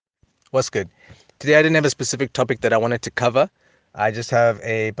What's good? Today I didn't have a specific topic that I wanted to cover. I just have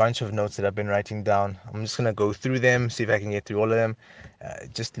a bunch of notes that I've been writing down. I'm just gonna go through them, see if I can get through all of them.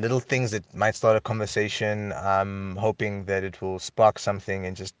 Just little things that might start a conversation. I'm hoping that it will spark something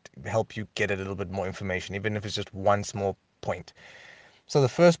and just help you get a little bit more information, even if it's just one small point. So the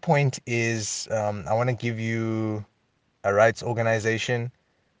first point is I want to give you a rights organization,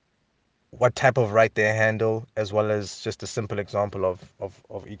 what type of right they handle, as well as just a simple example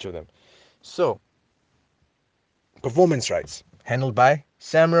of each of them. So performance rights handled by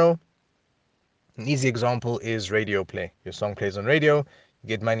Samro. An easy example is radio play. Your song plays on radio, you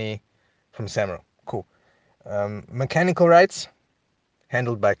get money from Samro. Cool. Mechanical rights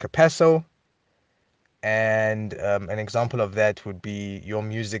handled by Capasso, and an example of that would be your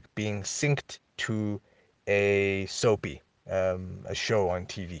music being synced to a soapy, a show on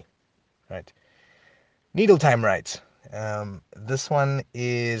TV, right? Needle time rights. This one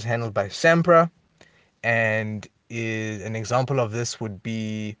is handled by Sampra, and is an example of this would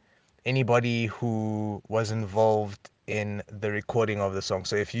be anybody who was involved in the recording of the song.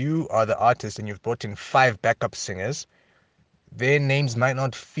 So if you are the artist and you've brought in five backup singers, their names might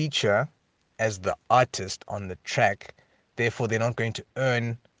not feature as the artist on the track. Therefore, they're not going to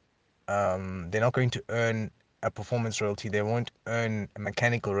earn a performance royalty. They won't earn a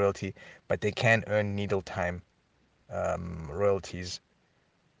mechanical royalty, but they can earn needle time royalties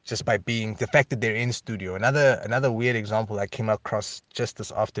just by being the fact that they're in studio. Another weird example I came across just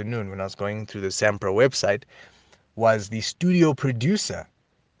this afternoon when I was going through the Sampro website was the studio producer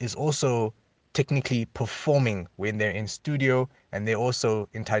is also technically performing when they're in studio, and they're also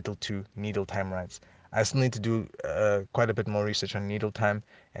entitled to needle time rights. I still need to do quite a bit more research on needle time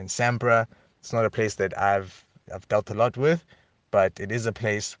and Sampra. It's not a place that I've dealt a lot with, but it is a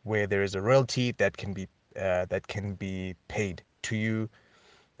place where there is a royalty that can be paid to you.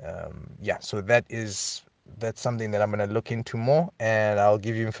 Yeah, so that's something that I'm going to look into more, and I'll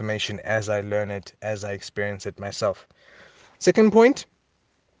give you information as I learn it, as I experience it myself. Second point,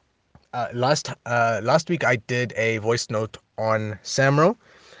 last week I did a voice note on Samro,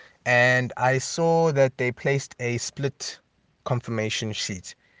 and I saw that they placed a split confirmation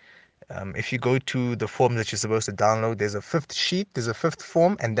sheet. If you go to the form that you're supposed to download, there's a fifth sheet, there's a fifth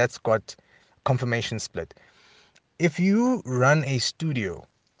form, and that's got confirmation split. If you run a studio,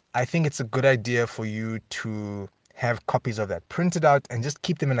 I think it's a good idea for you to have copies of that printed out and just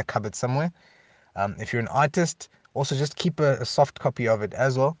keep them in a cupboard somewhere. If you're an artist, also just keep a soft copy of it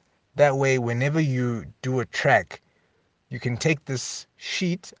as well. That way, whenever you do a track, you can take this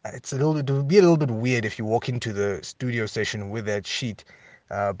sheet. It will be a little bit weird if you walk into the studio session with that sheet,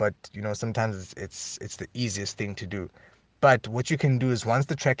 but sometimes it's the easiest thing to do. But what you can do is once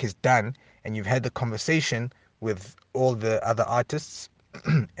the track is done and you've had the conversation with all the other artists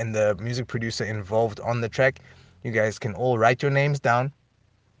and the music producer involved on the track, you guys can all write your names down.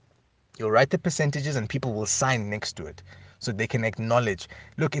 You'll write the percentages and people will sign next to it so they can acknowledge.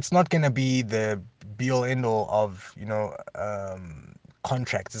 Look, it's not going to be the be all end all of,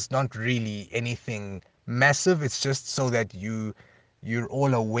 contracts. It's not really anything massive. It's just so that you're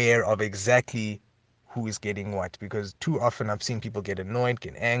all aware of exactly who is getting what, because too often I've seen people get annoyed,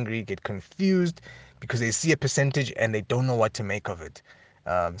 get angry, get confused because they see a percentage and they don't know what to make of it.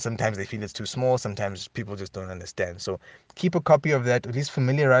 Sometimes they feel it's too small, sometimes people just don't understand. So keep a copy of that, at least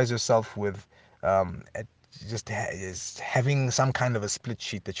familiarize yourself with at is having some kind of a split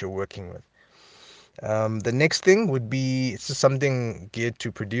sheet that you're working with. The next thing would be, it's just something geared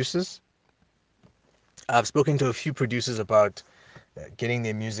to producers. I've spoken to a few producers about getting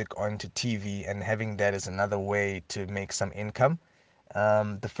their music onto TV and having that as another way to make some income.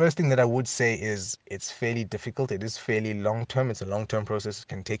 The first thing that I would say is it's fairly difficult. It is fairly long term. It's a long term process. It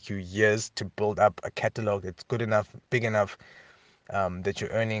can take you years to build up a catalog that's good enough, big enough, that you're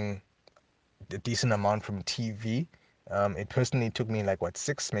earning a decent amount from TV. It personally took me like what,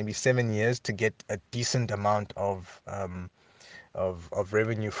 6, maybe 7 years to get a decent amount of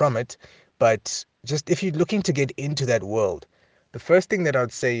revenue from it. But just if you're looking to get into that world, the first thing that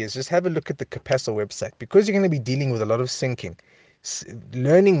I'd say is just have a look at the Capasso website, because you're going to be dealing with a lot of syncing.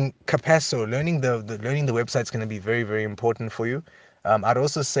 Learning Capasso, learning the website is going to be very, very important for you. I'd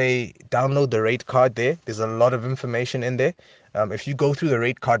also say download the rate card there. There's a lot of information in there. If you go through the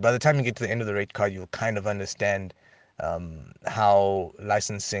rate card, by the time you get to the end of the rate card, you'll kind of understand how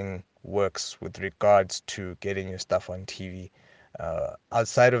licensing works with regards to getting your stuff on TV.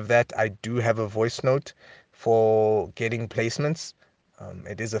 Outside of that, I do have a voice note for getting placements.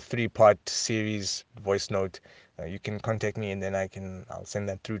 It is a three-part series voice note. You can contact me and then I'll send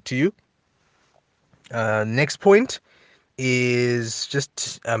that through to you. Next point is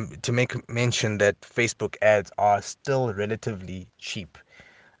just to make mention that Facebook ads are still relatively cheap.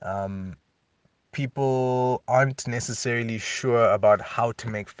 Um, People aren't necessarily sure about how to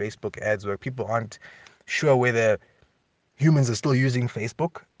make Facebook ads work. People aren't sure whether humans are still using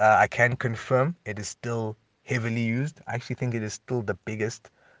Facebook. I can confirm it is still heavily used. I actually think it is still the biggest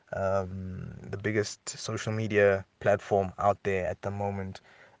social media platform out there at the moment.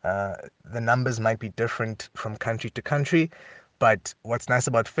 The numbers might be different from country to country, but what's nice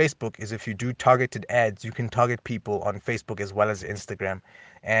about Facebook is if you do targeted ads, you can target people on Facebook as well as Instagram.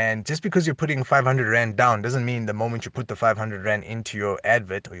 And just because you're putting 500 Rand down doesn't mean the moment you put the 500 Rand into your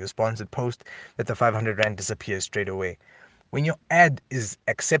advert or your sponsored post that the 500 Rand disappears straight away. When your ad is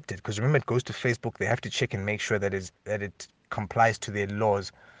accepted, because remember it goes to Facebook, they have to check and make sure that it complies to their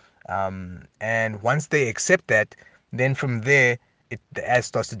laws. And once they accept that, then from there, the ad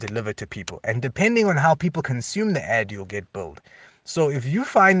starts to deliver to people. And depending on how people consume the ad, you'll get billed. So if you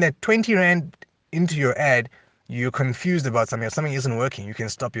find that 20 Rand into your ad, you're confused about something, or something isn't working, you can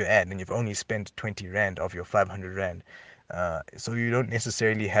stop your ad and you've only spent 20 Rand of your 500 Rand. So you don't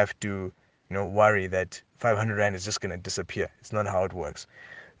necessarily have to, worry that 500 Rand is just going to disappear. It's not how it works.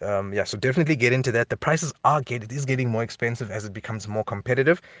 Yeah, so definitely get into that. The prices it is getting more expensive as it becomes more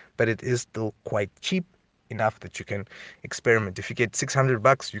competitive, but it is still quite cheap enough that you can experiment. If you get 600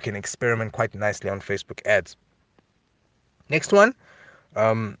 bucks, you can experiment quite nicely on Facebook ads. Next one,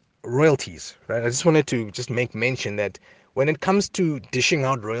 um, royalties, right? I just wanted to just make mention that when it comes to dishing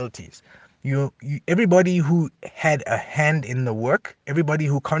out royalties, everybody who had a hand in the work, everybody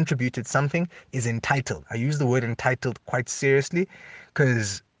who contributed something is entitled. I use the word entitled quite seriously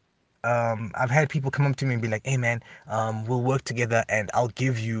because I've had people come up to me and be like, "Hey, man, we'll work together and I'll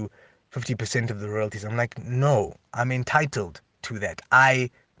give you 50% of the royalties." I'm like, "No, I'm entitled to that. I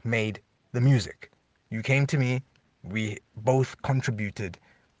made the music. You came to me. We both contributed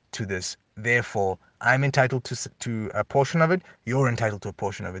to this. Therefore, I'm entitled to a portion of it. You're entitled to a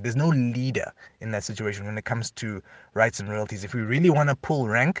portion of it. There's no leader in that situation when it comes to rights and royalties. If we really want to pull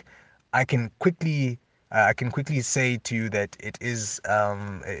rank, I can quickly I can quickly say to you that it is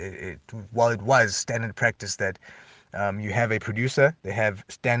while it was standard practice that you have a producer, they have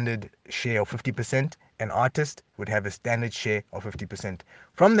standard share of 50%. An artist would have a standard share of 50%.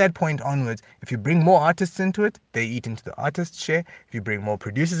 From that point onwards, if you bring more artists into it, they eat into the artist's share. If you bring more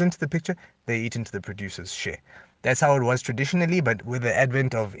producers into the picture, they eat into the producer's share. That's how it was traditionally, but with the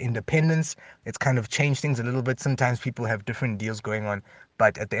advent of independence, it's kind of changed things a little bit. Sometimes people have different deals going on,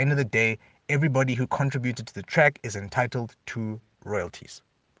 but at the end of the day, everybody who contributed to the track is entitled to royalties.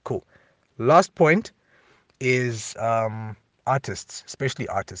 Cool. Last point is artists, especially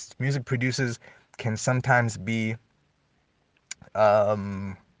artists. Music producers can sometimes be,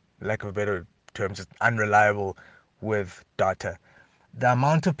 um, lack of a better term, just unreliable with data. The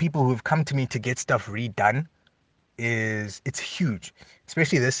amount of people who've come to me to get stuff redone it's huge,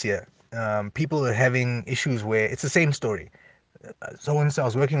 especially this year. People are having issues where it's the same story. So and so, I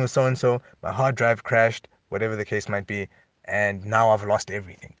was working with so and so, my hard drive crashed, whatever the case might be, and now I've lost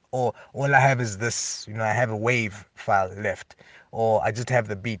everything. Or all I have is this, I have a wave file left, or I just have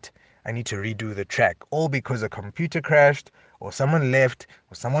the beat. I need to redo the track, all because a computer crashed, or someone left,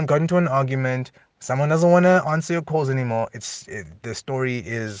 or someone got into an argument, someone doesn't want to answer your calls anymore. The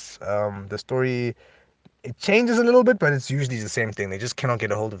story it changes a little bit, but it's usually the same thing. They just cannot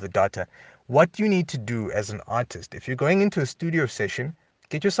get a hold of the data. What you need to do as an artist, if you're going into a studio session,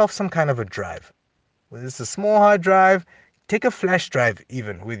 get yourself some kind of a drive. Whether it's a small hard drive, take a flash drive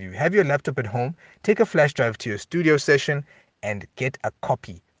even with you. Have your laptop at home, take a flash drive to your studio session, and get a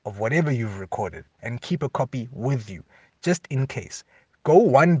copy of whatever you've recorded and keep a copy with you just in case. Go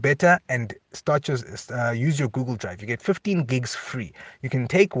one better and use your Google Drive. You get 15 gigs free. You can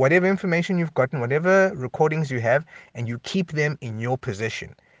take whatever information you've gotten, whatever recordings you have, and you keep them in your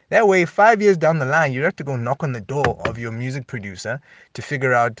possession. That way, 5 years down the line, you don't have to go knock on the door of your music producer to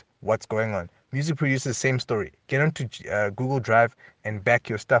figure out what's going on. Music producers, same story. Get onto Google Drive and back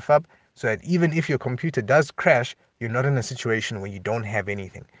your stuff up so that even if your computer does crash, you're not in a situation where you don't have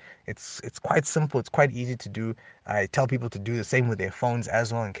anything. It's quite simple. It's quite easy to do. I tell people to do the same with their phones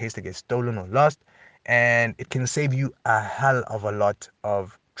as well in case they get stolen or lost, and it can save you a hell of a lot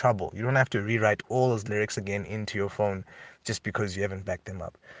of trouble. You don't have to rewrite all those lyrics again into your phone just because you haven't backed them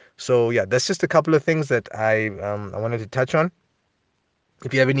up. So yeah, that's just a couple of things that I wanted to touch on.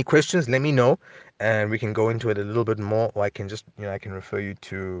 If you have any questions, let me know, and we can go into it a little bit more, or I can just I can refer you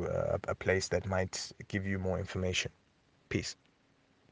to a place that might give you more information. Peace.